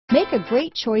Make a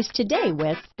great choice today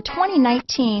with the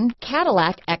 2019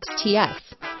 Cadillac XTS.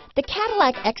 The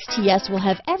Cadillac XTS will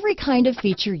have every kind of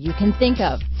feature you can think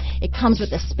of. It comes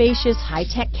with a spacious,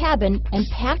 high-tech cabin and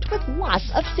packed with lots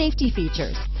of safety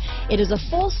features. It is a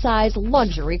full-size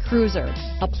luxury cruiser,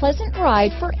 a pleasant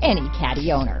ride for any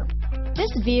Caddy owner.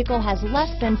 This vehicle has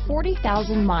less than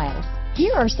 40,000 miles.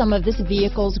 Here are some of this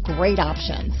vehicle's great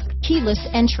options: keyless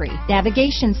entry,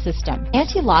 navigation system,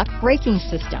 anti-lock braking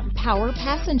system, power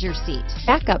passenger seat,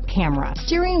 backup camera,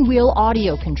 steering wheel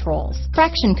audio controls,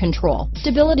 traction control,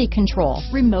 stability control,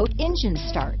 remote engine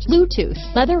start, Bluetooth,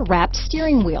 leather-wrapped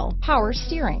steering wheel, power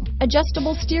steering,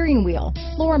 adjustable steering wheel,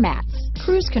 floor mats,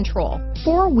 cruise control,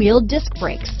 four-wheel disc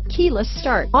brakes, keyless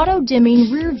start, auto-dimming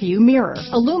rear-view mirror,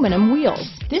 aluminum wheels.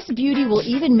 This beauty will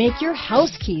even make your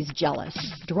house keys jealous.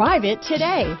 Drive it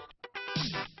today.